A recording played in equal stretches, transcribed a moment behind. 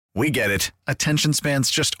We get it. Attention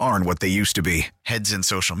spans just aren't what they used to be. Heads in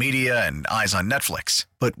social media and eyes on Netflix.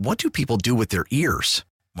 But what do people do with their ears?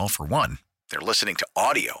 Well, for one, they're listening to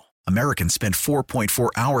audio. Americans spend 4.4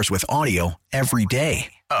 hours with audio every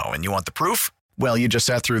day. Oh, and you want the proof? Well, you just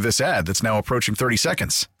sat through this ad that's now approaching 30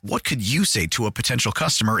 seconds. What could you say to a potential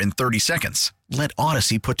customer in 30 seconds? Let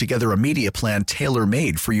Odyssey put together a media plan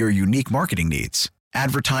tailor-made for your unique marketing needs.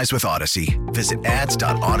 Advertise with Odyssey. Visit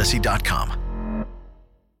ads.odyssey.com.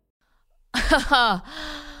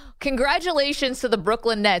 Congratulations to the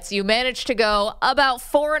Brooklyn Nets. You managed to go about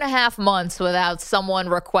 4.5 months without someone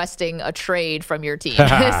requesting a trade from your team.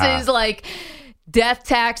 This is like death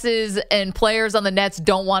taxes and players on the Nets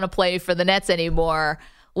don't want to play for the Nets anymore.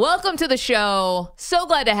 Welcome to the show. So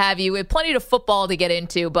glad to have you. We have plenty of football to get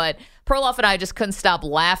into, but Perloff and I just couldn't stop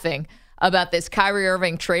laughing about this Kyrie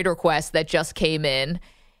Irving trade request that just came in.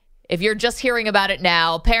 If you're just hearing about it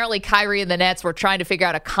now, apparently Kyrie and the Nets were trying to figure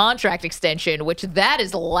out a contract extension, which that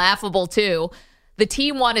is laughable too. The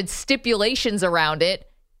team wanted stipulations around it.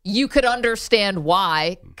 You could understand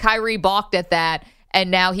why. Kyrie balked at that,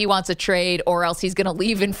 and now he wants a trade or else he's going to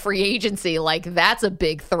leave in free agency. Like, that's a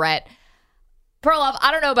big threat. Perloff,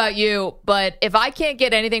 I don't know about you, but if I can't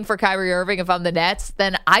get anything for Kyrie Irving if I'm the Nets,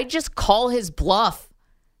 then I just call his bluff.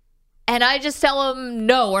 And I just tell him,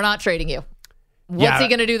 no, we're not trading you. What's he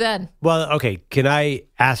going to do then? Well, okay. Can I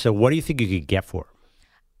ask him, what do you think you could get for him?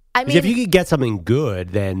 I mean, if you could get something good,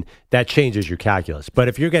 then that changes your calculus. But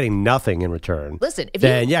if you're getting nothing in return, listen,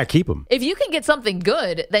 keep him. If you can get something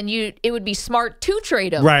good, then it would be smart to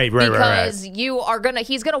trade him. Right. Because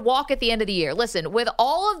he's gonna walk at the end of the year. Listen, with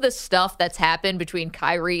all of the stuff that's happened between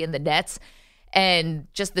Kyrie and the Nets and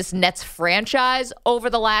just this Nets franchise over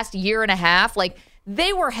the last year and a half, like,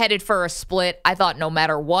 they were headed for a split, I thought, no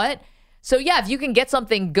matter what. So, yeah, if you can get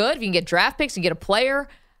something good, if you can get draft picks and get a player,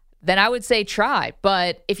 then I would say try.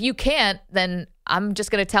 But if you can't, then I'm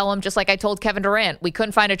just going to tell him, just like I told Kevin Durant, we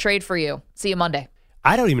couldn't find a trade for you. See you Monday.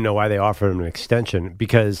 I don't even know why they offered him an extension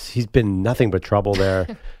because he's been nothing but trouble there.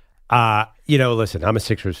 Listen, I'm a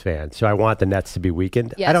Sixers fan, so I want the Nets to be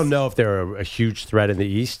weakened. Yes. I don't know if they're a huge threat in the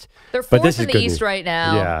East. They're fourth in the East right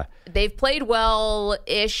now. Yeah. They've played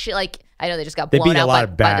well-ish. Like, I know they just got blown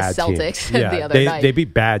out by the Celtics the other night. They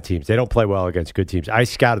beat bad teams. They don't play well against good teams. I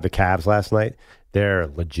scouted the Cavs last night. They're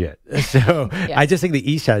legit. So yeah. I just think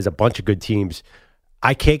the East has a bunch of good teams.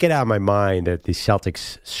 I can't get out of my mind that the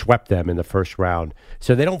Celtics swept them in the first round.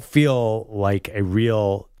 So they don't feel like a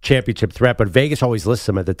real championship threat, but Vegas always lists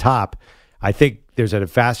them at the top. I think there's a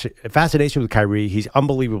fascination with Kyrie. He's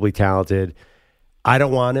unbelievably talented. I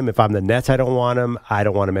don't want him. If I'm the Nets, I don't want him. I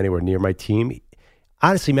don't want him anywhere near my team.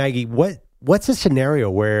 Honestly, Maggie, what's a scenario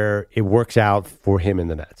where it works out for him in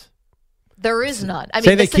the Nets? There is none. I mean,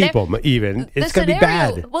 say they keep him even. It's going to be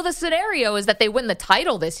bad. Well, the scenario is that they win the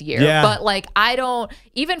title this year. Yeah. But,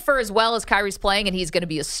 even for as well as Kyrie's playing and he's going to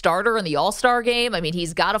be a starter in the All-Star game, I mean,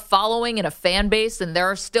 he's got a following and a fan base, and there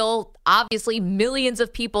are still obviously millions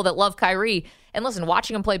of people that love Kyrie. And listen,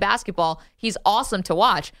 watching him play basketball, he's awesome to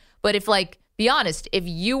watch. But be honest, if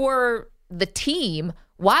you were the team,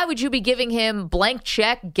 why would you be giving him blank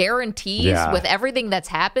check guarantees with everything that's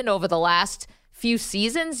happened over the last few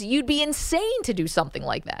seasons? You'd be insane to do something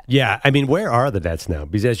like that. Yeah, I mean, where are the Nets now?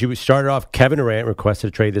 Because as you started off, Kevin Durant requested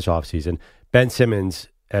a trade this offseason. Ben Simmons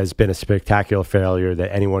has been a spectacular failure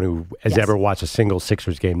that anyone who has ever watched a single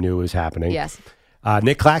Sixers game knew was happening. Yes.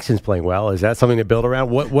 Nick Claxton's playing well. Is that something to build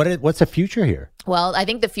around? What's the future here? Well, I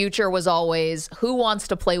think the future was always who wants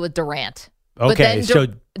to play with Durant. Okay, but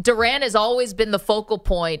then Durant has always been the focal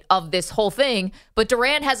point of this whole thing, but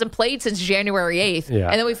Durant hasn't played since January 8th. Yeah.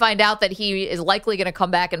 And then we find out that he is likely going to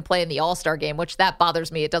come back and play in the All-Star game, which that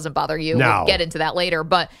bothers me. It doesn't bother you. No. We'll get into that later.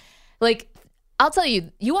 But, I'll tell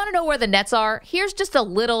you, you want to know where the Nets are? Here's just a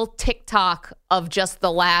little TikTok of just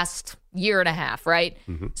the last year and a half, right?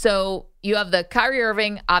 Mm-hmm. So you have the Kyrie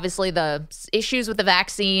Irving, obviously the issues with the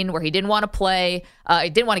vaccine where he didn't want to play. He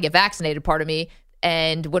didn't want to get vaccinated, pardon me.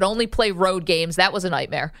 And would only play road games. That was a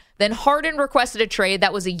nightmare. Then Harden requested a trade.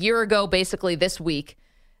 That was a year ago, basically this week.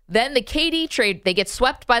 Then the KD trade, they get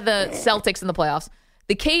swept by the Celtics in the playoffs.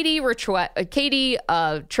 The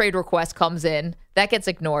KD trade request comes in. That gets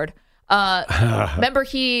ignored. Remember,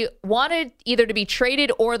 he wanted either to be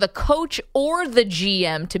traded or the coach or the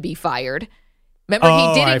GM to be fired. Remember,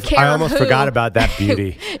 he didn't care. I almost forgot about that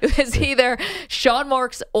beauty. It was either Sean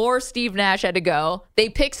Marks or Steve Nash had to go. They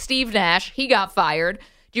picked Steve Nash. He got fired.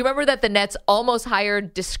 Do you remember that the Nets almost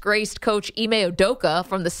hired disgraced coach Ime Udoka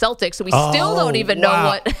from the Celtics? So we still don't even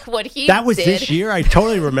know what he That was did. this year. I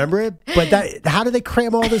totally remember it. But how did they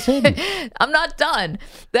cram all this in? I'm not done.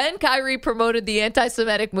 Then Kyrie promoted the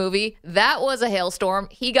anti-Semitic movie. That was a hailstorm.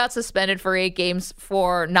 He got suspended for 8 games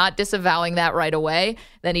for not disavowing that right away.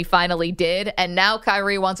 Then he finally did. And now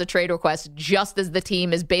Kyrie wants a trade request just as the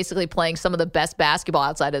team is basically playing some of the best basketball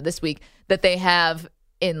outside of this week that they have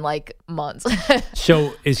in like months.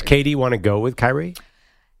 So is KD want to go with Kyrie?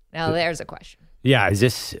 Now there's a question. Yeah, is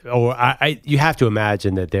this, or you have to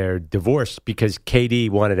imagine that they're divorced because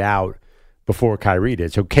KD wanted out before Kyrie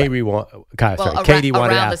did. So KD wanted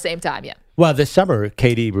around out the same time, yeah. Well, this summer,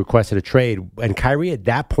 KD requested a trade, and Kyrie at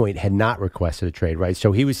that point had not requested a trade, right?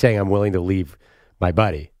 So he was saying, I'm willing to leave my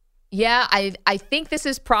buddy. Yeah, I think this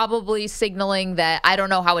is probably signaling that I don't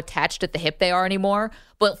know how attached at the hip they are anymore,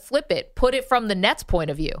 but flip it. Put it from the Nets' point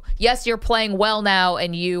of view. Yes, you're playing well now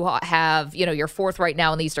and you have, you're 4th right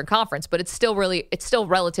now in the Eastern Conference, but it's still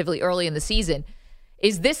relatively early in the season.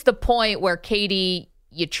 Is this the point where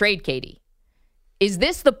you trade KD? Is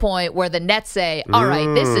this the point where the Nets say, all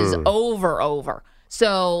right, this is over.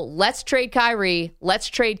 So let's trade Kyrie, let's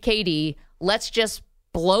trade KD, let's just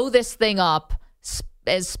blow this thing up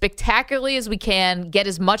as spectacularly as we can, get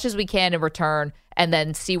as much as we can in return, and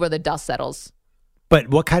then see where the dust settles. But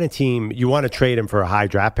what kind of team? You want to trade him for a high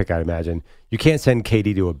draft pick, I'd imagine. You can't send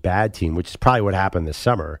KD to a bad team, which is probably what happened this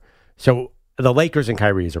summer. So the Lakers and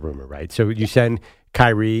Kyrie is a rumor, right? So you send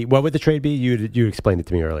Kyrie. What would the trade be? You explained it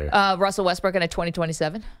to me earlier. Russell Westbrook and a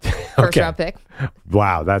 2027 first-round pick.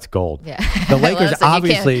 Wow, that's gold. Yeah. The Lakers Listen,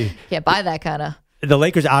 obviously can't buy that kind of. The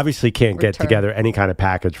Lakers obviously can't get return. together any kind of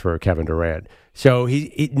package for Kevin Durant. So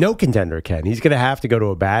no contender can. He's going to have to go to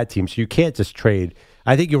a bad team. So you can't just trade.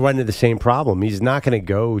 I think you're running into the same problem. He's not going to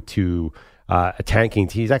go to a tanking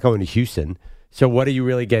team. He's not going to Houston. So what are you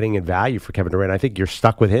really getting in value for Kevin Durant? I think you're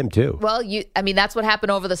stuck with him too. Well, that's what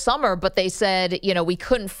happened over the summer, but they said, we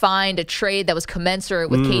couldn't find a trade that was commensurate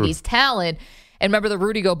with KD's talent. And remember the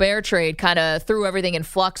Rudy Gobert trade kind of threw everything in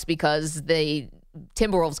flux because the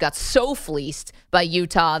Timberwolves got so fleeced by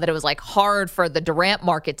Utah that it was like hard for the Durant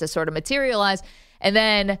market to sort of materialize. And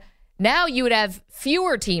then now you would have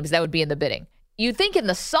fewer teams that would be in the bidding. You think in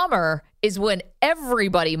the summer is when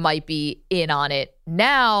everybody might be in on it.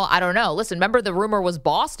 Now, I don't know. Listen, remember the rumor was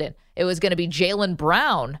Boston. It was going to be Jaylen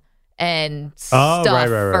Brown and stuff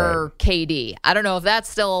for KD. I don't know if that's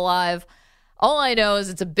still alive. All I know is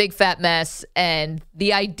it's a big fat mess. And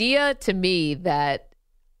the idea to me that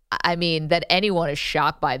anyone is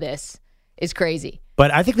shocked by this is crazy.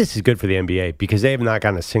 But I think this is good for the NBA because they have not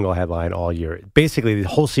gotten a single headline all year. Basically, the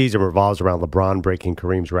whole season revolves around LeBron breaking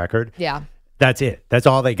Kareem's record. Yeah. That's it. That's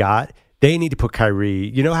all they got. They need to put Kyrie.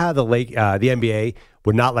 You know how the NBA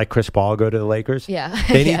would not let Chris Paul go to the Lakers? Yeah.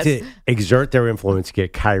 They need to exert their influence to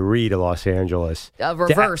get Kyrie to Los Angeles. A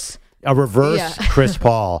reverse Chris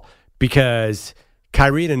Paul, because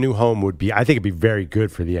Kyrie in a new home I think it'd be very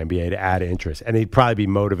good for the NBA to add interest. And he'd probably be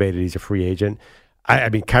motivated. He's a free agent. I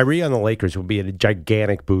mean, Kyrie on the Lakers would be a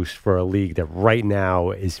gigantic boost for a league that right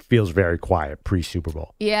now feels very quiet pre-Super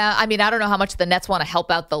Bowl. Yeah, I don't know how much the Nets want to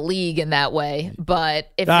help out the league in that way,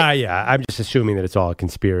 but if yeah, I'm just assuming that it's all a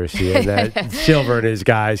conspiracy and that Silver and his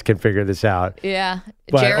guys can figure this out. Yeah,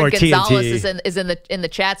 But, Jared or Gonzalez TNT. is in the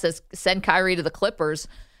chat, says send Kyrie to the Clippers.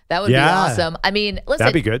 That would be awesome. Listen,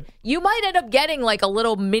 that'd be good. You might end up getting like a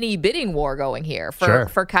little mini bidding war going here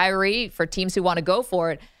for Kyrie, for teams who want to go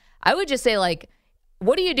for it. I would just say, like,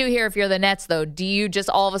 what do you do here if you're the Nets, though? Do you just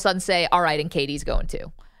all of a sudden say, all right, and KD's going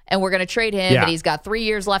to, and we're going to trade him, and he's got 3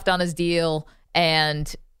 years left on his deal,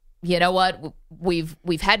 and you know what? We've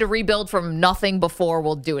had to rebuild from nothing before.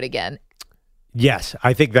 We'll do it again. Yes,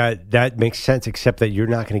 I think that makes sense, except that you're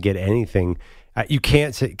not going to get anything. You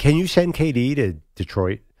can't say, can you send KD to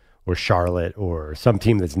Detroit or Charlotte or some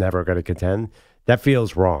team that's never going to contend? That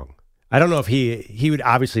feels wrong. I don't know if he would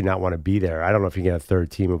obviously not want to be there. I don't know if you get a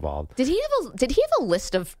third team involved. Did he have a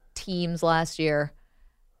list of teams last year?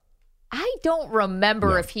 I don't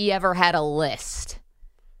remember if he ever had a list.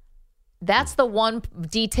 That's the one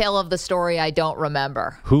detail of the story I don't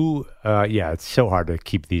remember. It's so hard to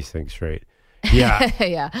keep these things straight. Yeah.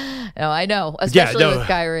 Yeah. No, I know, especially with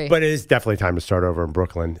Kyrie. But it is definitely time to start over in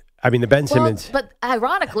Brooklyn. I mean, the Ben Simmons. But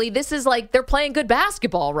ironically, this is like they're playing good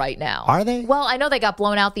basketball right now. Are they? Well, I know they got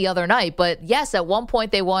blown out the other night, but yes, at one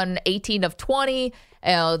point they won 18 of 20.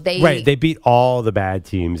 They beat all the bad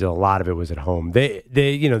teams, and a lot of it was at home. They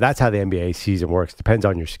that's how the NBA season works. Depends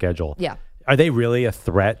on your schedule. Yeah. Are they really a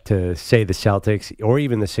threat to, say, the Celtics or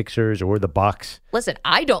even the Sixers or the Bucks? Listen,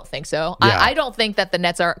 I don't think so. Yeah. I don't think that the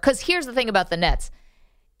Nets are, because here's the thing about the Nets.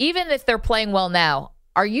 Even if they're playing well now,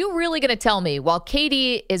 Are you really going to tell me, while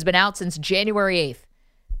KD has been out since January 8th,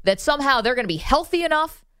 that somehow they're going to be healthy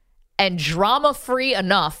enough and drama-free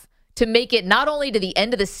enough to make it not only to the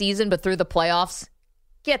end of the season, but through the playoffs?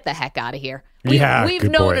 Get the heck out of here. We've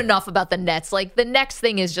known enough about the Nets. Like, the next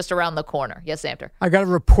thing is just around the corner. Yes, Samter? I got a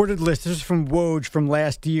reported list. This is from Woj from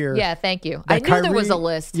last year. Yeah, thank you. I knew there was a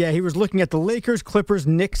list. Yeah, he was looking at the Lakers, Clippers,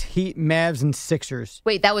 Knicks, Heat, Mavs, and Sixers.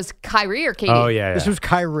 Wait, that was Kyrie or KD? Oh, yeah. This was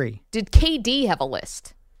Kyrie. Did KD have a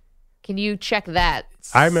list? Can you check that?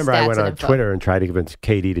 I remember I went on info? Twitter and tried to convince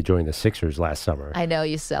KD to join the Sixers last summer. I know,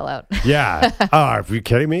 you sell out. Yeah. Oh, are you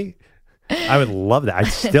kidding me? I would love that. I'd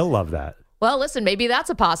still love that. Well, listen, maybe that's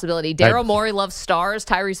a possibility. Daryl Morey loves stars.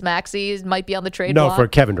 Tyrese Maxey might be on the trade block. No, for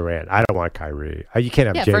Kevin Durant. I don't want Kyrie. You can't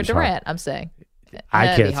have James for Durant, Harden. I'm saying.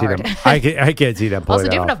 I can't see them. I can't see them pulling Also,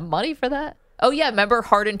 do you it have off. enough money for that? Oh, yeah. Remember,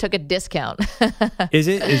 Harden took a discount. Is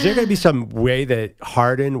there going to be some way that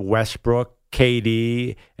Harden, Westbrook,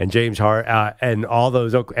 KD, and James Harden, and all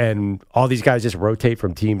these guys just rotate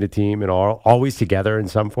from team to team and always together in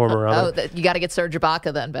some form or other? You got to get Serge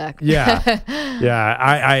Ibaka then back. Yeah, yeah.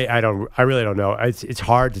 I really don't know. It's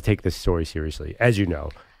hard to take this story seriously, as you know.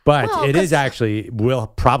 But it is actually will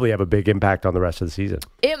probably have a big impact on the rest of the season.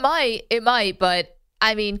 It might, but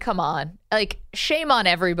I mean, come on. Like, shame on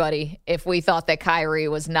everybody if we thought that Kyrie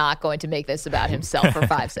was not going to make this about himself for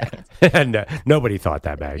 5 seconds. And nobody thought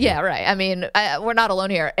that, Maggie. Yeah, right. I mean, we're not alone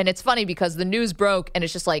here. And it's funny because the news broke and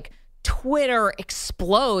it's just like Twitter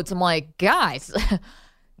explodes. I'm like, guys,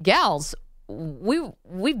 gals,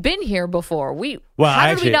 we've been here before.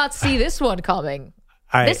 How did we not see this one coming?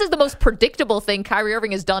 This is the most predictable thing Kyrie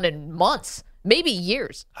Irving has done in months, maybe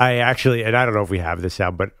years. And I don't know if we have this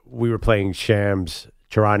out, but we were playing Shams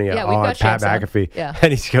Charania on Pat McAfee. Yeah.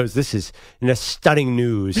 And he goes, this is stunning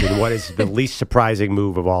news and what is the least surprising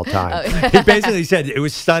move of all time. He basically said it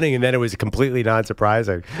was stunning and then it was completely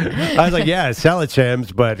non-surprising. I was like, yeah, sell it,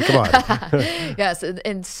 Shams, but come on. Yes,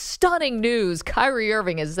 in stunning news, Kyrie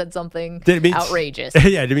Irving has said something outrageous.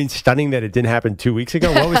 Yeah, did it mean stunning that it didn't happen 2 weeks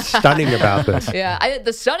ago? What was stunning about this? Yeah,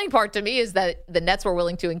 the stunning part to me is that the Nets were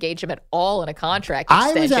willing to engage him at all in a contract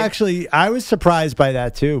extension. I was surprised by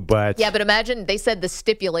that too, but... Yeah, but imagine, they said the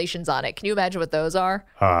stipulations on it. Can you imagine what those are?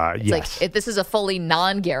 Yes. Like, this is a fully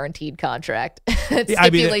non-guaranteed contract. It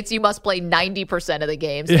stipulates you must play 90% of the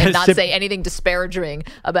games and not say anything disparaging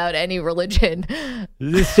about any religion.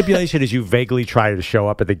 The stipulation is you vaguely try to show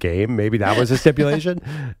up at the game. Maybe that was a stipulation,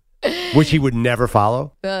 which he would never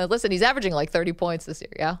follow. Listen, he's averaging like 30 points this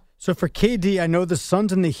year, yeah? So for KD, I know the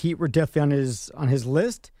Suns and the Heat were definitely on his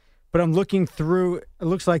list. But I'm looking through, it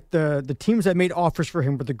looks like the teams that made offers for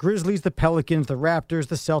him were the Grizzlies, the Pelicans, the Raptors,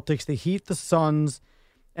 the Celtics, the Heat, the Suns,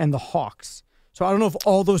 and the Hawks. So I don't know if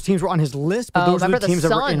all those teams were on his list, but those are the teams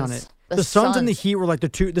that were in on it. The Suns and the Heat were like the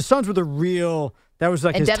two. The Suns were the real, that was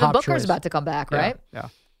like his top choice. And Devin Booker's about to come back, right? Yeah.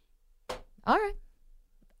 All right.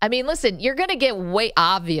 I mean, listen, you're going to get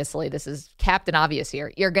obviously, this is Captain Obvious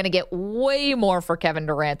here. You're going to get way more for Kevin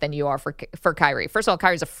Durant than you are for Kyrie. First of all,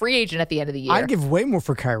 Kyrie's a free agent at the end of the year. I'd give way more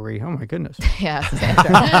for Kyrie. Oh, my goodness. Yeah.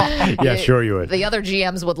 Yeah, sure you would. The other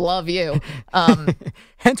GMs would love you.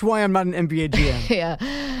 Hence why I'm not an NBA GM.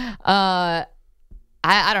 Yeah.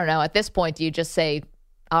 I don't know. At this point, do you just say,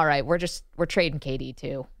 all right, we're trading KD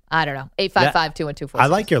too? I don't know. 855-212-46. I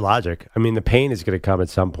like your logic. I mean, the pain is going to come at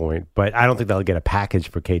some point, but I don't think they'll get a package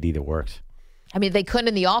for KD that works. I mean, they couldn't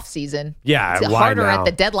in the offseason. Yeah, it's why harder now? At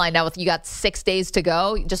the deadline now. If you got 6 days to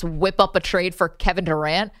go, you just whip up a trade for Kevin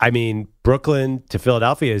Durant. I mean, Brooklyn to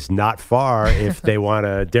Philadelphia is not far if they want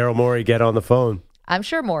to Daryl Morey get on the phone. I'm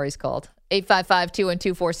sure Morey's called.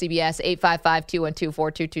 855-212-4CBS,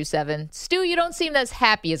 855-212-4227. Stu, you don't seem as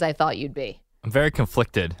happy as I thought you'd be. I'm very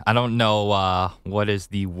conflicted. I don't know what is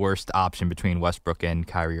the worst option between Westbrook and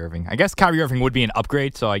Kyrie Irving. I guess Kyrie Irving would be an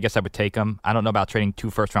upgrade, so I guess I would take him. I don't know about trading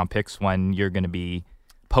 2 first-round picks when you're going to be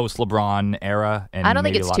post-LeBron era. And I don't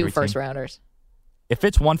think maybe it's 2 first-rounders. If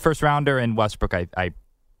it's 1 first-rounder and Westbrook, I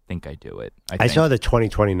think I do it. I saw the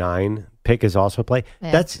 2029 pick is also play.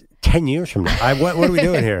 Yeah. That's 10 years from now. What are we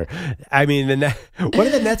doing here? I mean, what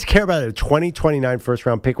do the Nets care about a 2029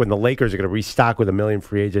 first-round pick when the Lakers are going to restock with 1 million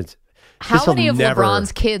free agents? How many of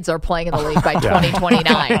LeBron's kids are playing in the league by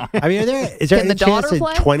 2029? I mean, is there any chance in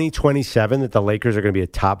 2027 that the Lakers are going to be a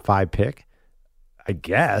top 5 pick? I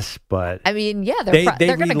guess, but I mean, yeah,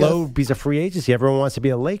 they're going to go because of free agency. Everyone wants to be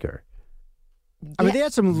a Laker. I mean, they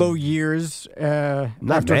had some low years. Not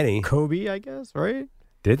after many. Kobe, I guess, right?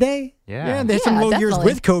 Did they? Yeah, they had some low years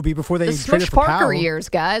with Kobe before they traded for Parker Powell. years,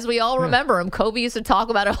 guys. We all remember him. Kobe used to talk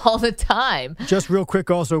about it all the time. Just real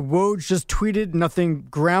quick also, Woj just tweeted nothing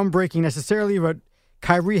groundbreaking necessarily, but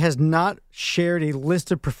Kyrie has not shared a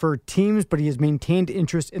list of preferred teams, but he has maintained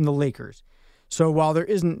interest in the Lakers. So while there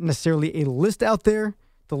isn't necessarily a list out there,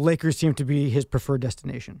 the Lakers seem to be his preferred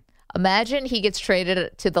destination. Imagine he gets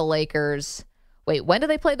traded to the Lakers. Wait, when do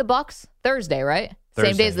they play the Bucks? Thursday, right?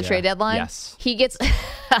 Same day as the trade deadline? Yes. He gets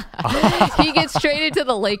he gets traded to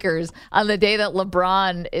the Lakers on the day that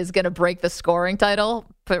LeBron is going to break the scoring title,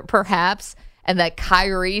 perhaps, and that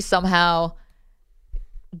Kyrie somehow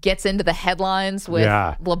gets into the headlines with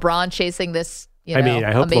LeBron chasing this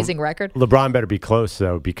I hope amazing record. LeBron better be close,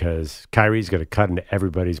 though, because Kyrie's going to cut into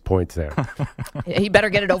everybody's points there. He better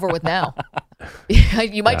get it over with now.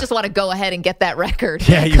 You might just want to go ahead and get that record,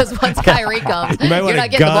 because once Kyrie comes, you might you're want not to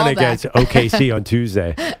getting the ball against back. OKC on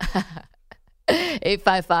Tuesday.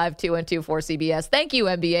 855-212-4CBS. Thank you,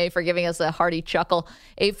 NBA, for giving us a hearty chuckle.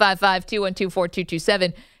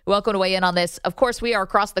 855-212-4227. Welcome to weigh in on this. Of course, we are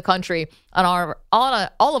across the country on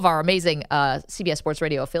all of our amazing CBS Sports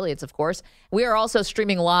Radio affiliates, of course. We are also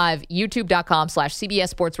streaming live, youtube.com/CBS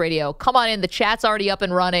Sports Radio. Come on in. The chat's already up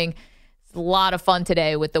and running. It's a lot of fun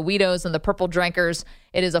today with the Weedos and the Purple Drinkers.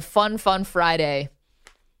 It is a fun Friday.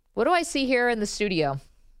 What do I see here in the studio?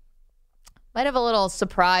 Might have a little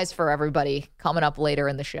surprise for everybody coming up later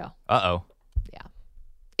in the show. Uh-oh. Yeah.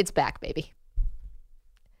 It's back, baby.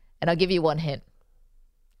 And I'll give you one hint.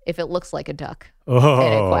 If it looks like a duck and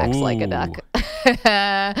it quacks like a duck.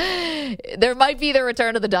 There might be the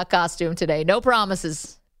return of the duck costume today. No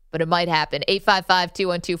promises, but it might happen.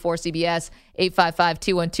 855-212-4CBS,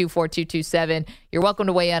 855-212-4227. You're welcome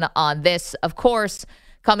to weigh in on this. Of course,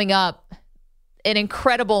 coming up, an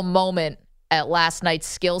incredible moment at last night's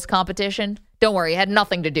skills competition. Don't worry, it had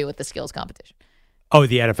nothing to do with the skills competition. Oh,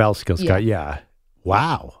 the NFL skills yeah.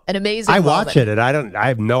 Wow. An amazing I moment. watch it, and I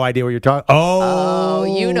have no idea what you're talking. Oh,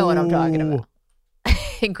 you know what I'm talking about.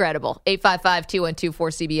 Incredible.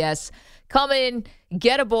 855-212-4CBS. Come in,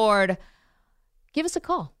 get aboard, give us a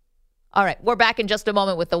call. All right, we're back in just a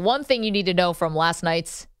moment with the one thing you need to know from last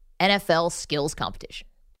night's NFL skills competition.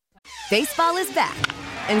 Baseball is back,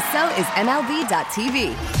 and so is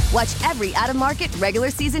MLB.tv. Watch every out-of-market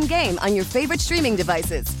regular season game on your favorite streaming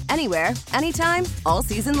devices, anywhere, anytime, all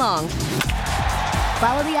season long.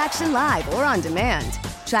 Follow the action live or on demand.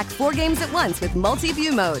 Track 4 games at once with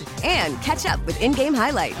multi-view mode and catch up with in-game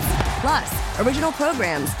highlights. Plus, original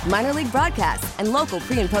programs, minor league broadcasts, and local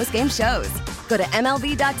pre- and post-game shows. Go to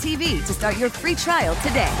MLB.tv to start your free trial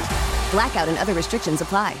today. Blackout and other restrictions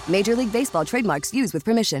apply. Major League Baseball trademarks used with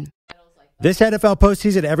permission. This NFL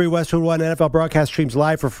postseason, every Westwood One NFL broadcast streams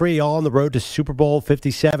live for free, all on the road to Super Bowl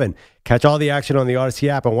 57. Catch all the action on the Odyssey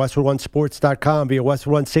app, on WestwoodOneSports.com, via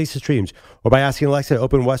Westwood One Station Streams, or by asking Alexa to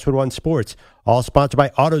open Westwood One Sports. All sponsored by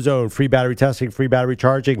AutoZone. Free battery testing, free battery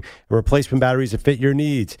charging, and replacement batteries that fit your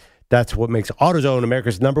needs. That's what makes AutoZone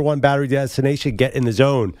America's #1 battery destination. Get in the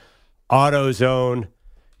zone. AutoZone.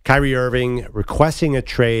 Kyrie Irving requesting a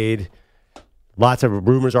trade. Lots of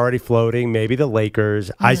rumors already floating. Maybe the Lakers.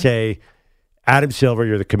 I say, Adam Silver,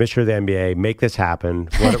 you're the commissioner of the NBA. Make this happen.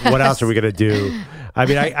 What else are we going to do? I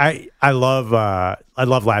mean, I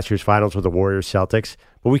love last year's finals with the Warriors Celtics,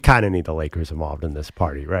 but we kind of need the Lakers involved in this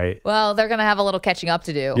party, right? Well, they're going to have a little catching up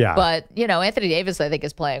to do. Yeah. But, Anthony Davis, I think,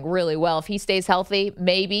 is playing really well. If he stays healthy,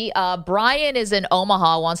 maybe. Brian is in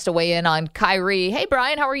Omaha, wants to weigh in on Kyrie. Hey,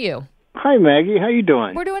 Brian, how are you? Hi, Maggie. How you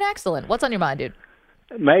doing? We're doing excellent. What's on your mind, dude?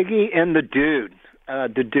 Maggie and the dude.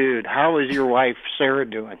 How is your wife, Sarah,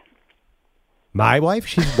 doing? My wife?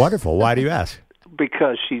 She's wonderful. Why do you ask?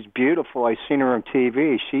 Because she's beautiful. I seen her on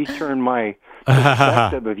TV. She turned my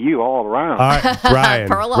perspective of you all around. All right,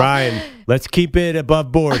 Brian, let's keep it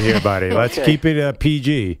above board here, buddy. Let's keep it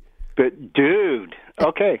PG. But, dude,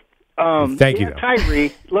 okay. Thank you, though.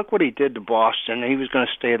 Kyrie, look what he did to Boston. He was going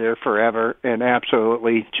to stay there forever and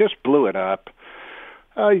absolutely just blew it up.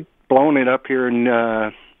 Blown it up here in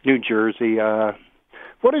New Jersey.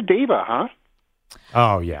 What a diva, huh?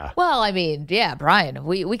 Oh, yeah. Well, I mean, yeah, Brian,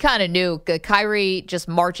 we kind of knew Kyrie just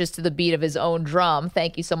marches to the beat of his own drum.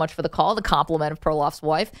 Thank you so much for the call, the compliment of Perloff's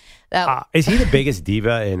wife. Is he the biggest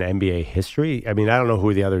diva in NBA history? I mean, I don't know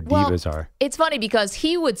who the other divas are. It's funny because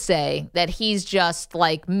he would say that he's just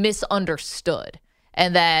like misunderstood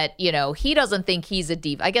and that, he doesn't think he's a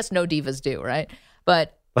diva. I guess no divas do, right?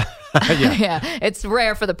 But yeah, it's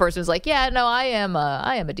rare for the person who's like, yeah, no, I am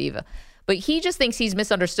a diva. But he just thinks he's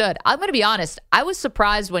misunderstood. I'm going to be honest. I was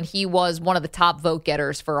surprised when he was one of the top vote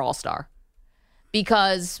getters for All-Star.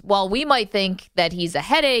 Because while we might think that he's a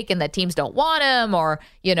headache and that teams don't want him or,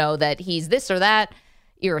 that he's this or that,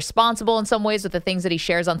 irresponsible in some ways with the things that he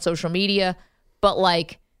shares on social media.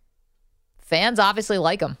 But, fans obviously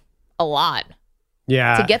like him a lot.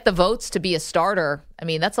 Yeah. To get the votes to be a starter, I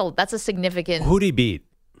mean, that's a significant. Who'd he beat?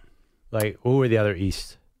 Like, who were the other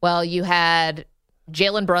East? Well, you had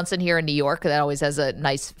Jalen Brunson here in New York. That always has a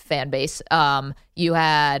nice fan base. You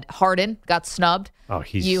had Harden got snubbed. Oh,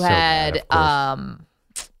 he's You so had bad, of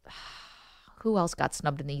course. Who else got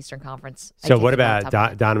snubbed in the Eastern Conference? So what about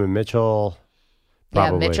Donovan Mitchell?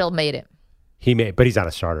 Probably. Yeah, Mitchell made it. But he's not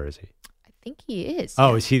a starter, is he? I think he is.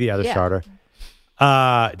 Oh, is he the other starter?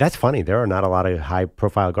 That's funny. There are not a lot of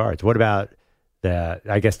high-profile guards. What about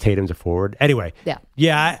I guess Tatum's a forward. Anyway.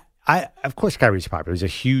 Yeah. I of course, Kyrie's popular. He's a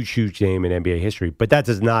huge, huge name in NBA history, but that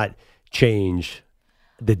does not change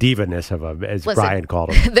the diva-ness of him, as Brian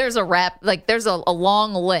called him. There's there's a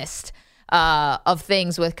long list of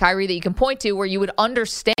things with Kyrie that you can point to where you would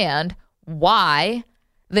understand why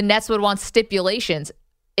the Nets would want stipulations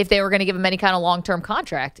if they were going to give him any kind of long-term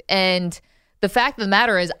contract. And the fact of the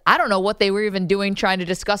matter is, I don't know what they were even doing trying to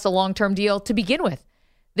discuss a long-term deal to begin with.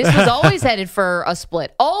 This was always headed for a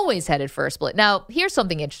split. Always headed for a split. Now, here's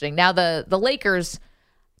something interesting. Now, the Lakers,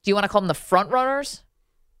 do you want to call them the front runners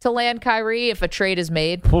to land Kyrie if a trade is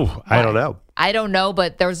made? I don't know. I don't know,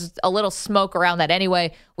 but there's a little smoke around that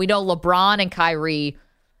anyway. We know LeBron and Kyrie,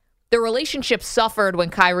 their relationship suffered when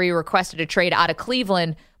Kyrie requested a trade out of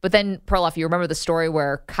Cleveland. But then, Perloff, you remember the story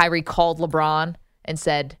where Kyrie called LeBron and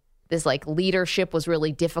said this leadership was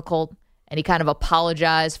really difficult. And he kind of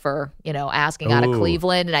apologized for, asking out of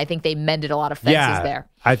Cleveland. And I think they mended a lot of fences there.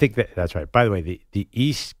 I think that's right. By the way, the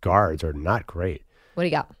East guards are not great. What do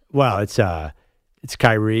you got? Well, it's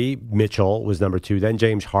Kyrie. Mitchell was number 2. Then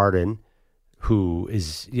James Harden, who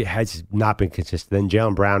has not been consistent. Then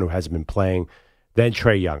Jaylen Brown, who hasn't been playing. Then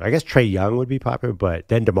Trae Young. I guess Trae Young would be popular, but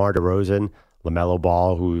then DeMar DeRozan, LaMelo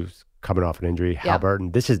Ball, who's coming off an injury,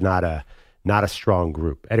 Haliburton. This is not a strong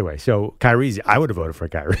group. Anyway, so I would have voted for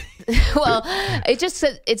Kyrie. Well,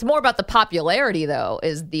 it's more about the popularity, though,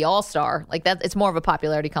 is the All-Star. It's more of a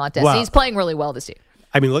popularity contest. Well, he's playing really well this year.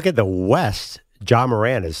 I mean, look at the West. Ja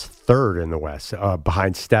Morant is 3rd in the West,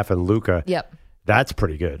 behind Steph and Luka. Yep. That's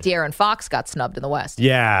pretty good. De'Aaron Fox got snubbed in the West.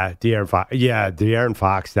 Yeah, De'Aaron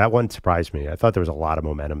Fox. That one surprised me. I thought there was a lot of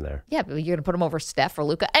momentum there. Yeah, but you're going to put him over Steph or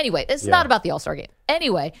Luka. Anyway, it's not about the All-Star game.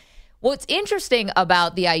 Anyway, what's interesting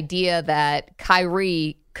about the idea that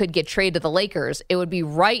Kyrie could get traded to the Lakers, it would be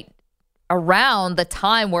right around the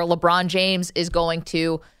time where LeBron James is going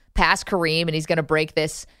to pass Kareem and he's going to break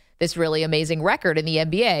this really amazing record in the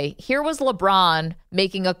NBA. Here was LeBron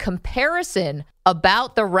making a comparison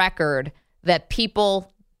about the record that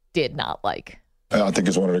people did not like. I think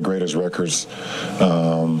it's one of the greatest records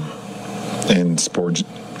in sports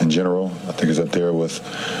in general. I think it's up there with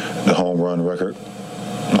the home run record.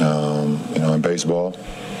 In baseball,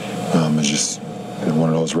 it's just one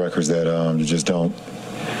of those records that you just don't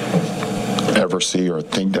ever see or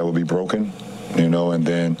think that will be broken, and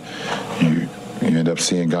then you end up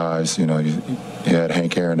seeing guys, you had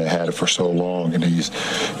Hank Aaron that had it for so long, and you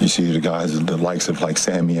see the guys, the likes of like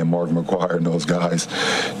Sammy and Mark McGwire and those guys,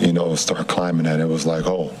 start climbing that. It was like,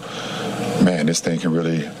 oh man, this thing can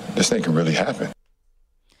really happen.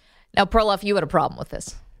 Now, Perloff, you had a problem with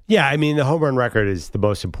this. Yeah, I mean, the home run record is the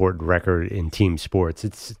most important record in team sports.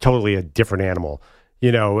 It's totally a different animal.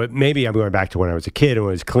 Maybe I'm going back to when I was a kid and it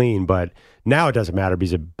was clean, but now it doesn't matter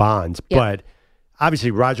because of bonds. Yep. But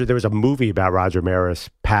obviously, there was a movie about Roger Maris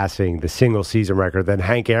passing the single season record. Then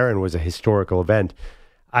Hank Aaron was a historical event.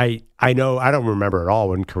 I know, I don't remember at all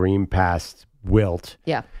when Kareem passed Wilt.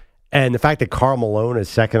 Yeah. And the fact that Karl Malone is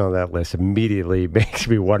second on that list immediately makes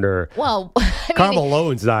me wonder. Well, Karl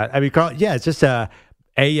Malone's not. I mean, it's just A,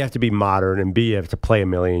 you have to be modern, and B, you have to play a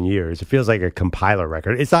million years. It feels like a compiler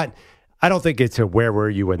record. It's not. I don't think it's a where were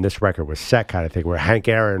you when this record was set kind of thing, where Hank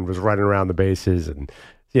Aaron was running around the bases and,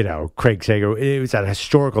 Craig Sager. It was a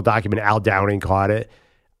historical document. Al Downing caught it.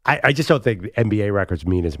 I just don't think NBA records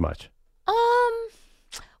mean as much.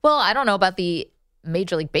 Well, I don't know about the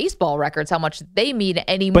Major League Baseball records, how much they mean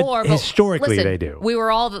anymore. But historically, listen, they do. We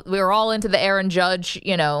were all into the Aaron Judge,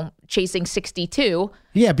 chasing 62.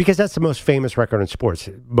 Yeah, because that's the most famous record in sports.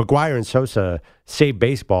 McGwire and Sosa saved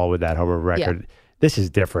baseball with that home run record. Yeah. This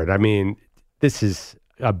is different. I mean, this is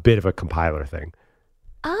a bit of a compiler thing.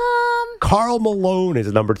 Karl Malone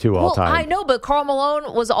is number 2 all time. I know, but Karl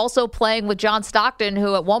Malone was also playing with John Stockton,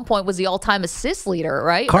 who at one point was the all-time assist leader,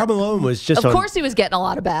 right? Karl Malone was just. Of course, he was getting a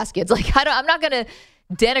lot of baskets. I'm not going to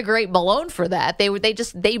denigrate Malone for that. They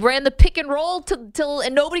ran the pick and roll till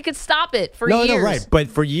and nobody could stop it for years. No, right. But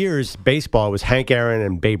for years, baseball was Hank Aaron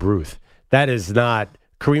and Babe Ruth. That is not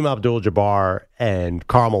Kareem Abdul-Jabbar and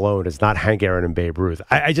Karl Malone is not Hank Aaron and Babe Ruth.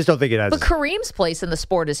 I just don't think it has. But Kareem's place in the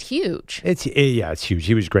sport is huge. It's huge.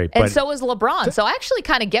 He was great. And but so is LeBron. So I actually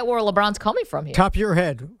kind of get where LeBron's coming from here. Top of your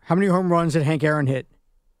head, how many home runs did Hank Aaron hit?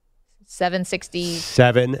 760.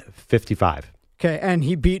 755. Okay, and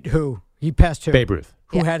he beat who? He passed who? Babe Ruth.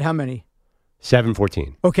 Who had how many?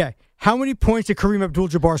 714. Okay, how many points did Kareem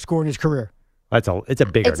Abdul-Jabbar score in his career? It's a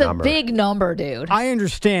bigger It's a number. big number, dude. I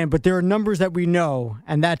understand, but there are numbers that we know,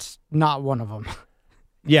 and that's not one of them.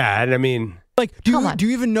 Yeah, and I mean, Like, do Come on. you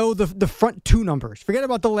even know the front two numbers? Forget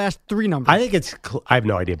about the last three numbers. I think it's. I have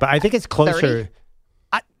no idea, but I think it's closer. 30?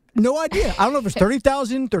 No idea. I don't know if it's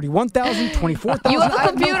 30,000, 31,000, 24,000. You have I a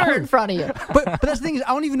no computer clue. in front of you. But that's the thing is, I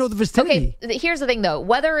don't even know the vicinity. Okay, here's the thing, though.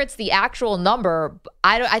 Whether it's the actual number,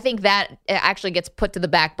 I think that actually gets put to the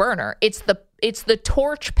back burner. It's the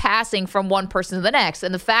torch passing from one person to the next.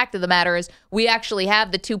 And the fact of the matter is we actually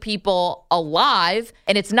have the two people alive,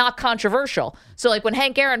 and it's not controversial. So, like, when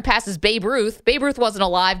Hank Aaron passes Babe Ruth wasn't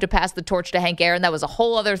alive to pass the torch to Hank Aaron. That was a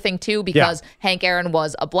whole other thing, too, because Hank Aaron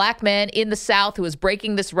was a black man in the South who was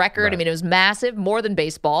breaking this record. Right. I mean, it was massive, more than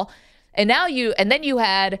baseball. And then you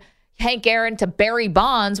had Hank Aaron to Barry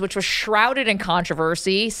Bonds, which was shrouded in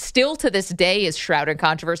controversy, still to this day is shrouded in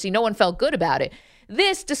controversy. No one felt good about it.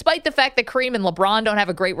 This, despite the fact that Kareem and LeBron don't have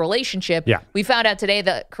a great relationship, we found out today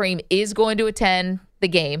that Kareem is going to attend the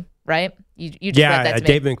game, right? You just read that to me.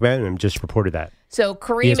 Dave McMahon just reported that. So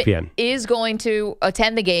Kareem ESPN. is going to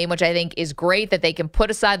attend the game, which I think is great that they can put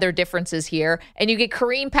aside their differences here, and you get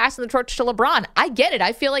Kareem passing the torch to LeBron. I get it.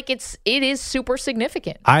 I feel like it is super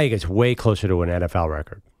significant. I think it's way closer to an NFL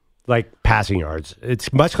record, like passing yards.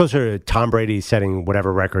 It's much closer to Tom Brady setting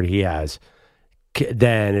whatever record he has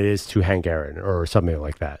than it is to Hank Aaron or something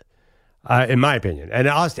like that, in my opinion. And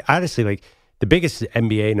honestly, like the biggest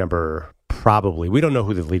NBA number, probably, we don't know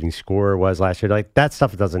who the leading scorer was last year. Like that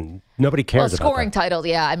stuff nobody cares about. Scoring title,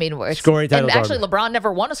 yeah. I mean, scoring title. And actually, LeBron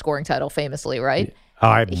never won a scoring title, famously, right?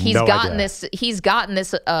 He's gotten this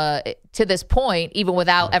to this point even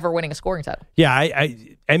without ever winning a scoring title. Yeah,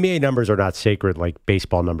 NBA numbers are not sacred like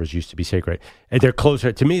baseball numbers used to be sacred. And they're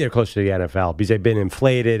closer to me. They're closer to the NFL because they've been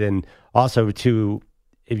inflated, and also too,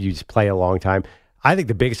 if you just play a long time. I think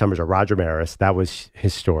the biggest numbers are Roger Maris. That was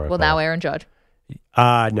historical. Well, now Aaron Judge.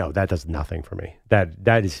 No, that does nothing for me.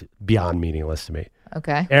 That is beyond meaningless to me.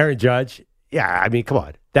 Okay. Aaron Judge. Yeah, I mean, come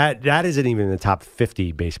on. That isn't even in the top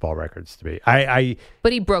 50 baseball records to me.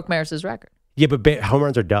 But he broke Maris's record. Yeah, but home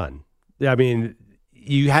runs are done. I mean,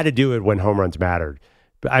 you had to do it when home runs mattered.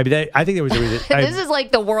 But I think there was a reason. This is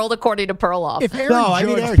like the world according to Perloff. If Aaron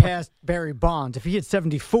Judge passed Barry Bonds, if he hit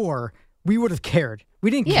 74, we would have cared.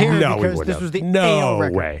 We didn't care because this was the AL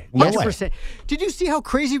record. Way. 100%. Did you see how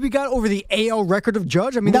crazy we got over the AL record of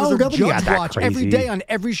Judge? I mean, there was a Judge watch every day on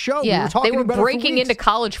every show. Yeah, we were talking they were about breaking into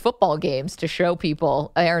college football games to show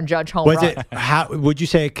people Aaron Judge home run. Would you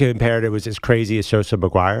say compared it was as crazy as Sosa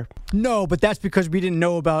McGuire? No, but that's because we didn't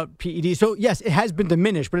know about PED. So, yes, it has been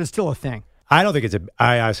diminished, but it's still a thing. I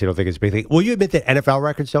honestly don't think it's a big thing. Will you admit that NFL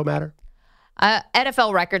records don't matter?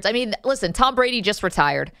 NFL records. I mean, listen, Tom Brady just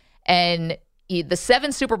retired, and the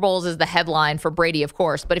 7 Super Bowls is the headline for Brady, of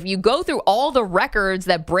course. But if you go through all the records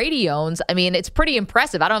that Brady owns, I mean, it's pretty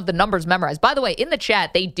impressive. I don't have the numbers memorized. By the way, in the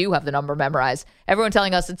chat, they do have the number memorized. Everyone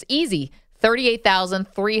telling us it's easy.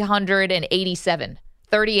 38,387.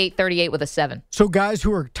 38 with a 7. So guys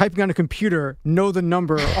who are typing on a computer know the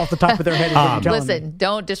number off the top of their head. Listen,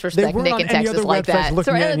 don't disrespect Nick in Texas like that. It's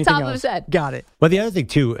right at the top of his head. Got it. Well, the other thing,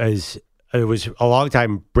 too, is it was a long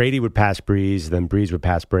time Brady would pass Breeze, then Breeze would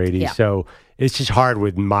pass Brady. Yeah. So it's just hard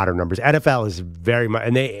with modern numbers. NFL is very much,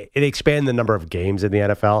 and they expand the number of games in the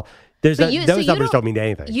NFL. Those numbers don't mean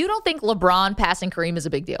anything. You don't think LeBron passing Kareem is a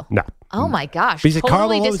big deal? No. Oh my gosh! Because totally Karl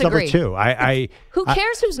Malone's disagree. number 2. Who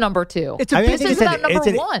cares who's number 2? It's this is about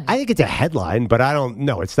number 1. I think it's a headline, but I don't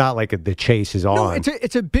know. It's not like the chase is on. No,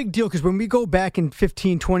 it's a big deal because when we go back in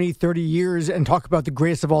 15, 20, 30 years and talk about the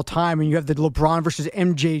greatest of all time, and you have the LeBron versus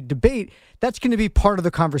MJ debate, that's going to be part of the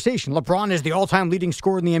conversation. LeBron is the all-time leading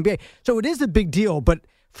scorer in the NBA, so it is a big deal. But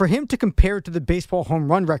for him to compare it to the baseball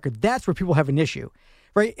home run record, that's where people have an issue.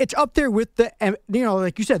 Right, it's up there with the,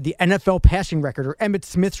 like you said, the NFL passing record or Emmitt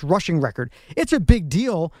Smith's rushing record. It's a big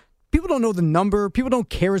deal. People don't know the number. People don't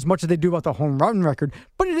care as much as they do about the home run record,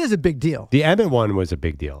 but it is a big deal. The Emmitt one was a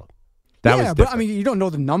big deal. That was but I mean, you don't know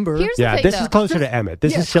the number. Here's the thing, this is closer to Emmitt.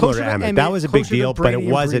 This is similar to Emmitt. That was a big deal, but it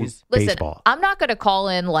wasn't baseball. Listen, I'm not going to call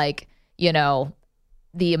in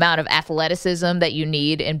the amount of athleticism that you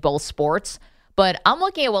need in both sports. But I'm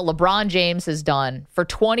looking at what LeBron James has done for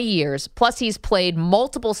 20 years, plus he's played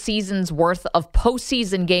multiple seasons worth of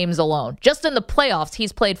postseason games alone. Just in the playoffs,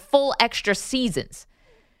 he's played full extra seasons.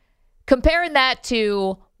 comparing that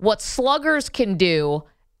to what sluggers can do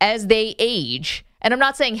as they age, and I'm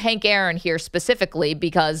not saying Hank Aaron here specifically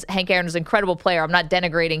because Hank Aaron is an incredible player. I'm not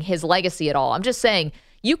denigrating his legacy at all. I'm just saying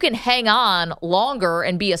you can hang on longer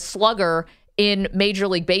and be a slugger in Major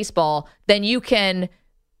League Baseball than you can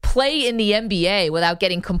play in the NBA without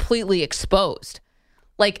getting completely exposed.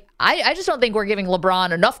 Like, I just don't think we're giving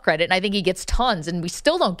LeBron enough credit, and I think he gets tons, and we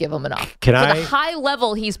still don't give him enough. For the high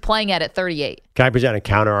level he's playing at 38. Can I present a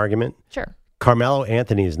counter argument? Sure. Carmelo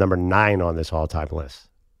Anthony is number 9 on this all-time list.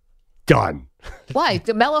 Done. Why?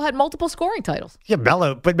 Melo had multiple scoring titles. Yeah,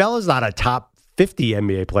 but Melo's not a top 50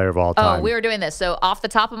 NBA player of all time. Oh, we were doing this. So off the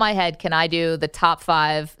top of my head, can I do the top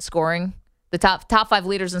 5 scoring? The top 5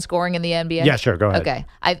 leaders in scoring in the NBA? Yeah, sure. Go ahead. Okay.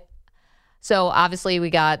 So obviously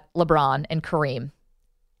we got LeBron and Kareem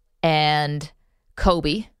and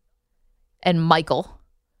Kobe and Michael.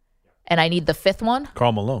 And I need the 5th one.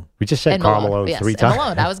 Karl Malone. We just said Karl Malone yes, 3 times.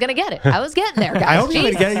 Malone. I was going to get it. I was getting there, guys. I hope you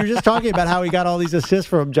didn't get it. You were just talking about how he got all these assists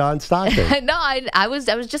from John Stockton. No, I was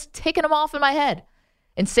just taking them off in my head.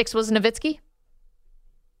 And 6 was Nowitzki?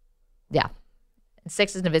 Yeah. And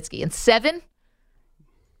 6 is Nowitzki. And 7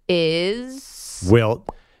 is... Wilt.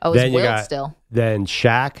 Oh, it's Wilt still. Then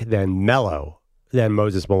Shaq, then Melo, then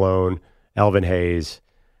Moses Malone, Elvin Hayes.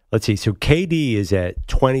 Let's see. So KD is at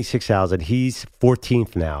 26,000. He's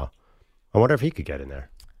 14th now. I wonder if he could get in there.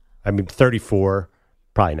 I mean, 34,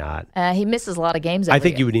 probably not. He misses a lot of games. I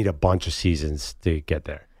think you would need a bunch of seasons to get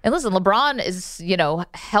there. And listen, LeBron is,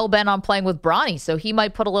 hell bent on playing with Bronny, so he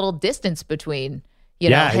might put a little distance between,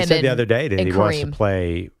 him and he said the other day that he wants to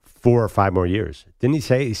play 4 or 5 more years. Didn't he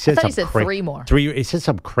say? He said he said 3 more. 3. He said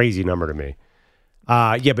some crazy number to me.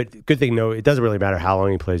 Yeah, but good thing, no, it doesn't really matter how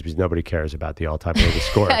long he plays because nobody cares about the all-time leading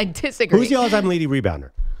scorer. I disagree. Who's the all-time leading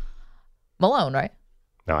rebounder? Malone, right?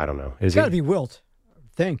 No, I don't know. It's got to be Wilt, I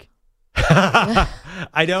think.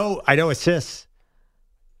 I know assists.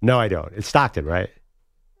 No, I don't. It's Stockton, right?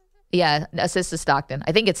 Yeah, assists is Stockton.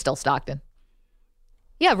 I think it's still Stockton.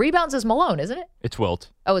 Yeah, rebounds is Malone, isn't it? It's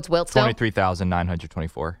Wilt. Oh, it's Wilt still?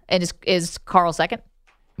 23,924. And is Carl second?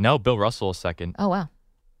 No, Bill Russell is second. Oh, wow.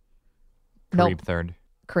 Kareem third.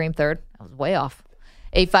 Kareem third. I was way off.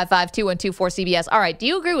 855-2124-CBS. All right, do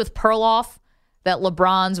you agree with Perloff that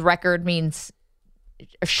LeBron's record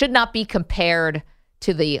should not be compared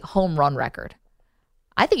to the home run record?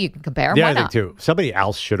 I think you can compare them. Yeah, Why I think not? too. Somebody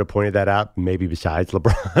else should have pointed that out, maybe besides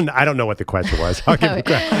LeBron. I don't know what the question was. I'll give you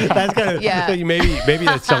credit. That's kind of maybe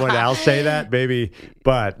that someone else say that,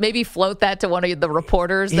 but maybe float that to one of the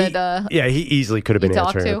reporters that. Yeah, he easily could have been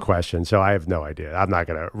answering a question. So I have no idea. I'm not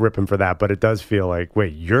going to rip him for that, but it does feel like,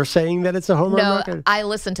 wait, you're saying that it's a home run record? I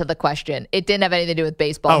listened to the question. It didn't have anything to do with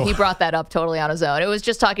baseball. He brought that up totally on his own. It was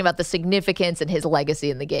just talking about the significance and his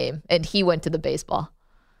legacy in the game, and he went to the baseball.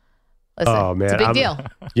 Listen, oh, man. It's a big deal.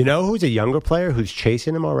 You know who's a younger player who's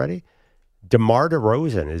chasing him already? DeMar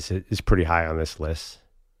DeRozan is pretty high on this list.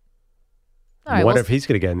 All right, I wonder if he's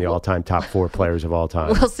going to get in the all-time top 4 players of all time.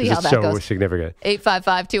 We'll see how that goes. goes. So significant.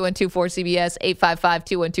 855-2124-CBS,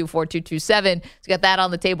 855-212-4227. So got that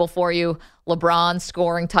on the table for you. LeBron's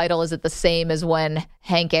scoring title, is it the same as when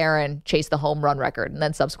Hank Aaron chased the home run record and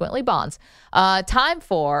then subsequently Bonds? Time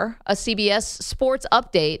for a CBS Sports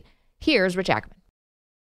Update. Here's Rich Ackerman.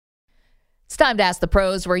 It's time to Ask the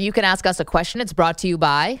Pros, where you can ask us a question. It's brought to you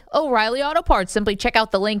by O'Reilly Auto Parts. Simply check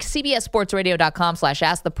out the link,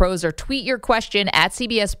 cbssportsradio.com/askthepros, or tweet your question at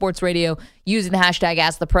CBS Sports Radio using the hashtag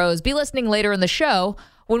AskThePros. Be listening later in the show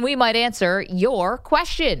when we might answer your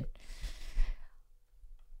question.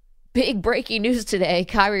 Big breaking news today.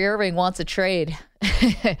 Kyrie Irving wants a trade.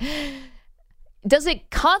 Does it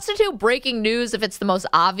constitute breaking news if it's the most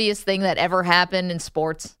obvious thing that ever happened in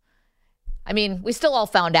sports? I mean, we still all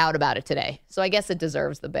found out about it today, so I guess it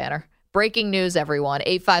deserves the banner. Breaking news, everyone.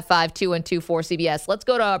 855-2124-CBS. Let's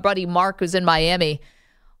go to our buddy Mark, who's in Miami.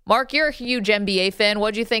 Mark, you're a huge NBA fan.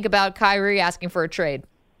 What do you think about Kyrie asking for a trade?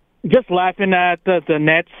 Just laughing at the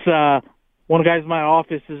Nets. One of the guys in my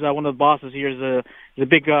office is one of the bosses here is a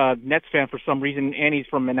big Nets fan for some reason, and he's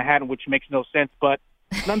from Manhattan, which makes no sense. But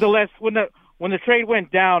nonetheless, when the trade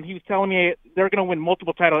went down, he was telling me they're going to win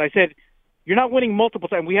multiple titles. I said, "You're not winning multiple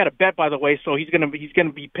times." We had a bet, by the way, so he's gonna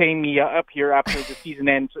be paying me up here after the season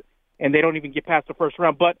ends, and they don't even get past the first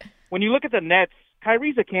round. But when you look at the Nets,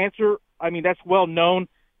 Kyrie's a cancer. I mean, that's well known.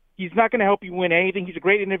 He's not going to help you win anything. He's a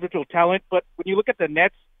great individual talent, but when you look at the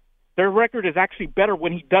Nets, their record is actually better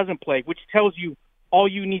when he doesn't play, which tells you all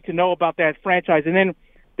you need to know about that franchise. And then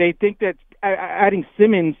they think that adding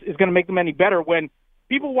Simmons is going to make them any better. When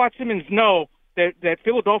people watch Simmons know that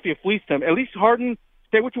Philadelphia fleeced them. At least Harden,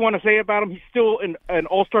 say what you want to say about him, he's still an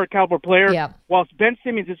all-star caliber player. Yeah. Whilst Ben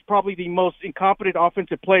Simmons is probably the most incompetent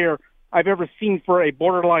offensive player I've ever seen for a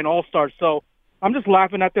borderline all-star. So I'm just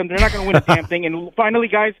laughing at them. They're not going to win a damn thing. And finally,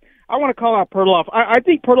 guys, I want to call out Perloff. I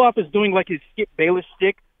think Perloff is doing like his Skip Bayless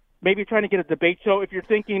stick, maybe trying to get a debate show. If you're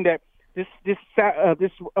thinking that this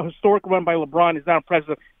historic run by LeBron is not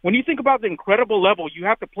impressive, when you think about the incredible level you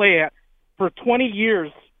have to play at for 20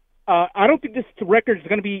 years, I don't think this record is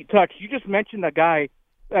going to be touched. You just mentioned a guy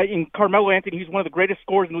in Carmelo Anthony. He's one of the greatest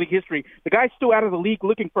scorers in league history. The guy's still out of the league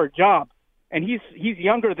looking for a job, and he's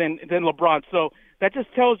younger than LeBron. So that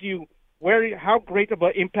just tells you how great of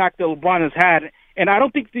an impact that LeBron has had. And I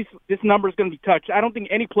don't think this number is going to be touched. I don't think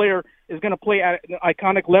any player is going to play at an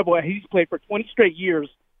iconic level. He's played for 20 straight years.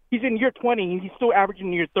 He's in year 20, and he's still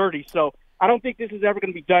averaging year 30. So I don't think this is ever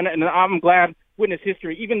going to be done, and I'm glad witness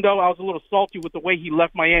history, even though I was a little salty with the way he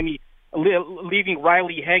left Miami, leaving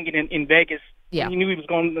Riley hanging in Vegas. Yeah. He knew he was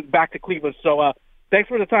going back to Cleveland. So thanks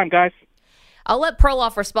for the time, guys. I'll let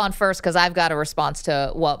Perloff respond first because I've got a response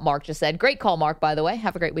to what Mark just said. Great call, Mark, by the way.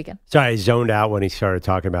 Have a great weekend. Sorry, I zoned out when he started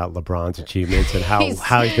talking about LeBron's achievements and how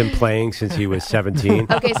he's been playing since he was 17.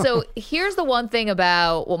 Okay, so here's the one thing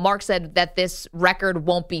about what Mark said, that this record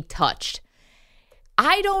won't be touched.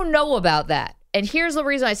 I don't know about that. And here's the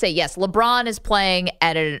reason I say yes. LeBron is playing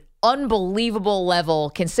at an unbelievable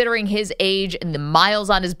level considering his age and the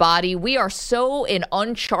miles on his body. We are so in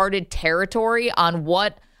uncharted territory on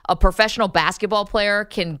what a professional basketball player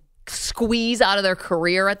can squeeze out of their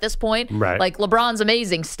career at this point. Right. Like, LeBron's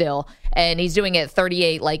amazing still, and he's doing it at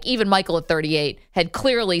 38. Like, even Michael at 38 had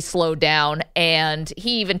clearly slowed down, and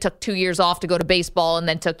he even took 2 years off to go to baseball and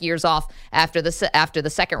then took years off after his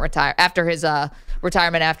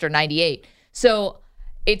retirement after 98. So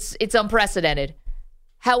it's unprecedented.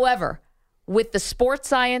 However, with the sports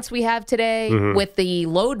science we have today, with the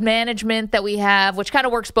load management that we have, which kind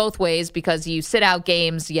of works both ways because you sit out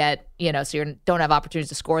games yet, so you don't have opportunities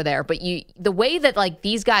to score there. But the way that like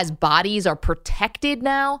these guys' bodies are protected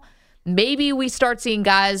now, maybe we start seeing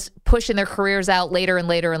guys pushing their careers out later and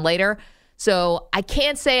later and later. So I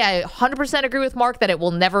can't say I 100% agree with Mark that it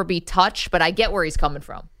will never be touched, but I get where he's coming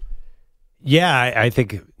from. Yeah, I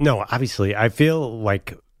think, no, obviously, I feel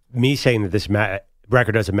like me saying that this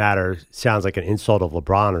record doesn't matter sounds like an insult of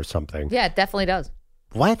LeBron or something. Yeah, it definitely does.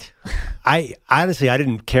 What? I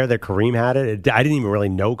didn't care that Kareem had it. I didn't even really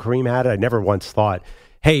know Kareem had it. I never once thought,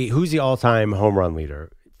 hey, who's the all-time home run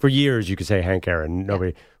leader? For years, you could say Hank Aaron.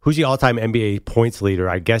 Nobody. Yeah. Who's the all-time NBA points leader?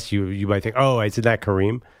 I guess you might think, oh, isn't that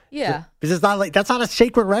Kareem? Yeah. Because it's not like, that's not a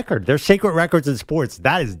sacred record. There's sacred records in sports.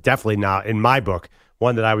 That is definitely not, in my book,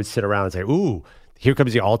 one that I would sit around and say, ooh, here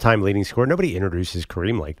comes the all-time leading scorer. Nobody introduces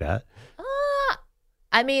Kareem like that.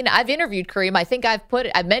 I mean, I've interviewed Kareem. I think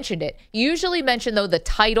I've mentioned it. You usually mention, though, the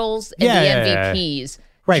titles and the MVPs.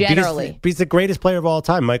 Right, generally. Because he's the greatest player of all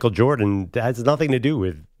time, Michael Jordan. That has nothing to do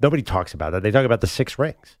with, nobody talks about that. They talk about the 6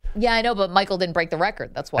 rings. Yeah, I know, but Michael didn't break the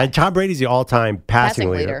record. That's why. And Tom Brady's the all-time passing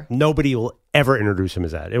leader. Nobody will ever introduce him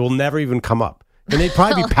as that. It will never even come up. And they'd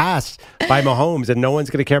probably be passed by Mahomes, and no one's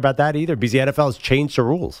going to care about that either because the NFL has changed the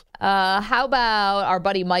rules. How about our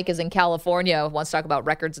buddy Mike is in California, wants to talk about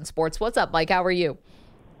records in sports. What's up, Mike? How are you?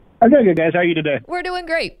 I'm doing good, guys. How are you today? We're doing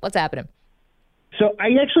great. What's happening? So I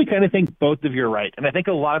actually kind of think both of you are right, and I think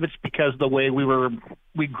a lot of it's because of the way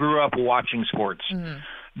we grew up watching sports.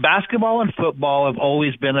 Mm-hmm. Basketball and football have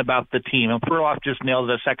always been about the team, and Perloff just nailed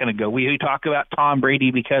it a second ago. We talk about Tom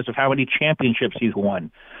Brady because of how many championships he's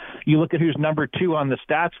won. You look at who's number 2 on the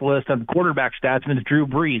stats list, on the quarterback stats, and it's Drew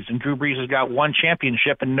Brees. And Drew Brees has got 1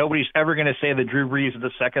 championship, and nobody's ever going to say that Drew Brees is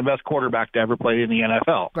the second best quarterback to ever play in the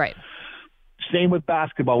NFL. Right. Same with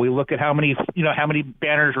basketball. We look at how many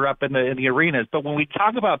banners are up in the arenas. But when we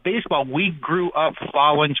talk about baseball, we grew up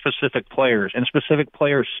following specific players and specific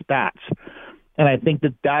players' stats. And I think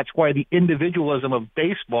that's why the individualism of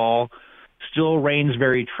baseball still reigns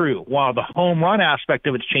very true. While the home run aspect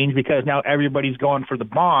of it's changed because now everybody's going for the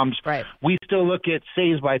bombs, right. We still look at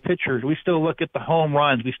saves by pitchers. We still look at the home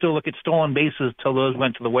runs. We still look at stolen bases till those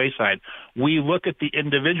went to the wayside. We look at the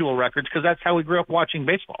individual records because that's how we grew up watching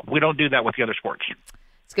baseball. We don't do that with the other sports.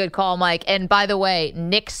 It's a good call, Mike. And by the way,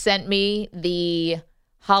 Nick sent me the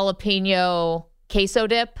jalapeno queso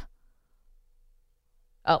dip.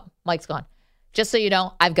 Oh, Mike's gone. Just so you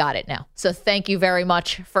know, I've got it now. So thank you very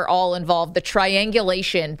much for all involved. The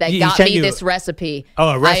triangulation that got me this recipe.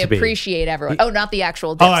 Oh, a recipe. I appreciate everyone. Oh, not the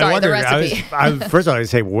actual dip. Sorry, the recipe. First of all, I was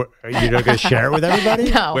say, you're not going to share it with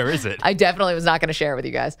everybody? No. Where is it? I definitely was not going to share it with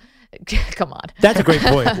you guys. Come on. That's a great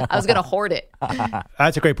point. I was going to hoard it.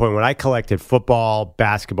 That's a great point. When I collected football,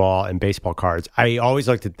 basketball, and baseball cards, I always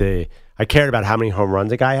looked at I cared about how many home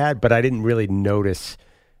runs a guy had, but I didn't really notice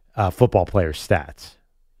football players' stats.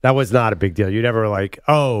 That was not a big deal. You never like,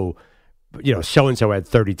 oh, so-and-so had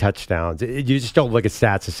 30 touchdowns. You just don't look at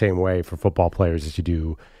stats the same way for football players as you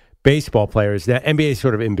do baseball players. The NBA is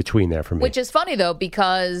sort of in between there for me. Which is funny, though,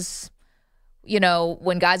 because,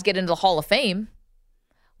 when guys get into the Hall of Fame,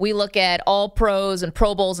 we look at all pros and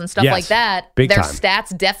Pro Bowls and stuff like that. Big Their time.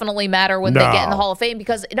 stats definitely matter when they get in the Hall of Fame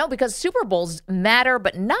because Super Bowls matter,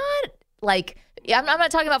 but not like I'm not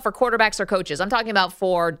talking about for quarterbacks or coaches. I'm talking about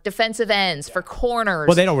for defensive ends, for corners.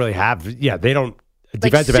 Well, they don't really have. Yeah, they don't.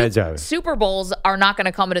 Defensive ends. Super Bowls are not going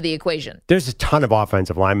to come into the equation. There's a ton of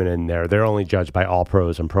offensive linemen in there. They're only judged by all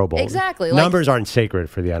pros and Pro Bowls. Exactly. Numbers aren't sacred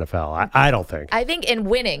for the NFL. I don't think. I think in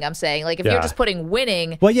winning, I'm saying, if you're just putting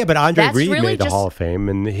winning. Well, yeah, but Andre Reed really made the Hall of Fame,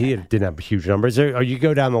 and he didn't have huge numbers. Or you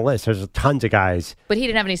go down the list, there's tons of guys. But he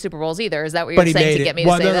didn't have any Super Bowls either. Is that what you're saying to get me to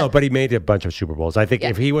say that? No, but he made a bunch of Super Bowls. I think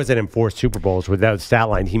if he wasn't in 4 Super Bowls without stat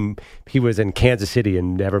line, he was in Kansas City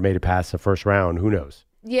and never made it past the first round. Who knows?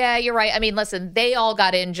 Yeah, you're right. I mean, listen, they all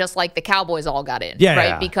got in just like the Cowboys all got in, right?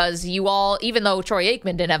 Yeah. Because you all, even though Troy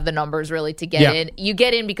Aikman didn't have the numbers really to get in, you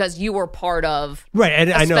get in because you were part of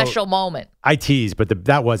a special moment. I tease, but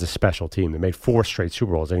that was a special team that made 4 straight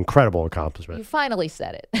Super Bowls, an incredible accomplishment. You finally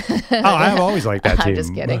said it. I've always liked that team. I'm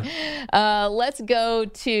just kidding. Let's go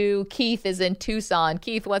to Keith is in Tucson.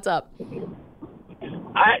 Keith, what's up?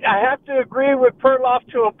 I have to agree with Perloff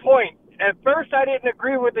to a point. At first, I didn't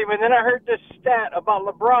agree with him, and then I heard this stat about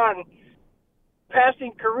LeBron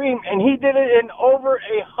passing Kareem, and he did it in over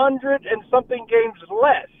 100 and something games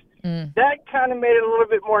less. That kind of made it a little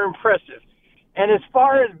bit more impressive. And as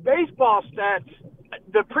far as baseball stats,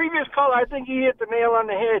 the previous caller, I think he hit the nail on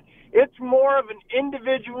the head. It's more of an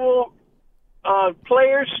individual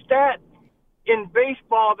player stat in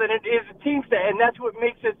baseball than it is a team stat, and that's what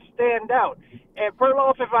makes it stand out. And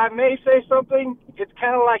Perloff, if I may say something, it's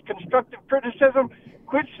kind of like constructive criticism.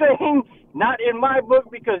 Quit saying not in my book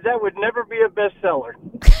because that would never be a bestseller.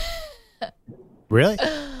 Really?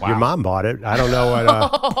 Wow. Your mom bought it. I don't know what.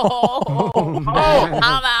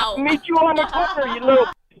 I'm out. Meet you on the corner, you little.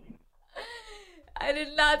 I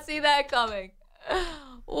did not see that coming.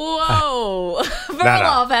 Whoa.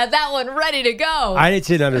 Perloff had that one ready to go. I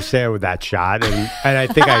didn't understand with that shot, and I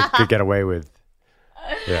think I could get away with.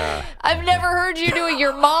 Yeah. I've never heard you do a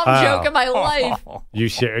your mom joke in my life. You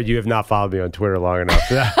have not followed me on Twitter long enough.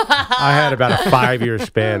 I had about a 5-year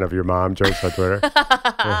span of your mom jokes on Twitter.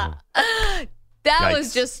 That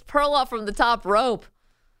was just Perloff from the top rope.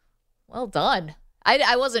 Well done.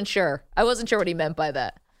 I wasn't sure. I wasn't sure what he meant by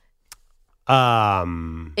that.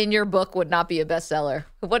 In your book would not be a bestseller.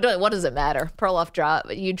 What does it matter? Perloff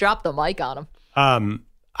dropped the mic on him.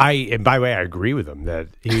 And by the way, I agree with him that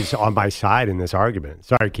he's on my side in this argument.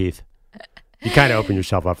 Sorry, Keith. You kind of opened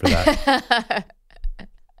yourself up for that.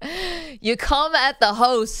 You come at the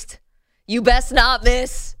host. You best not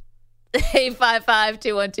miss.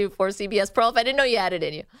 855-212-4CBS. Perloff, I didn't know you had it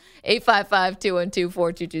in you.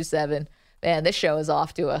 855-212-4227. Man, this show is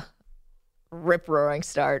off to a rip-roaring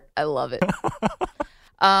start. I love it.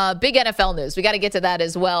 Big NFL news. We got to get to that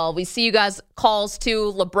as well. We see you guys calls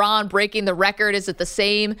to LeBron breaking the record. Is it the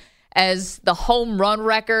same as the home run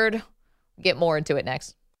record? Get more into it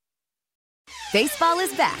next. Baseball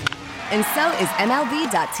is back, and so is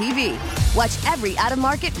MLB.tv. Watch every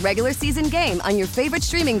out-of-market regular season game on your favorite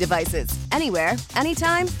streaming devices. Anywhere,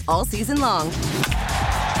 anytime, all season long.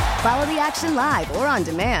 Follow the action live or on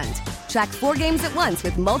demand. Track 4 games at once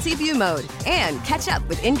with multi-view mode and catch up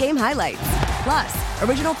with in-game highlights. Plus,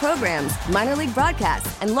 original programs, minor league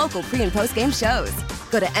broadcasts, and local pre- and post-game shows.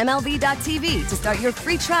 Go to MLB.tv to start your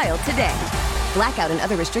free trial today. Blackout and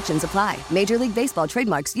other restrictions apply. Major League Baseball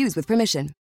trademarks used with permission.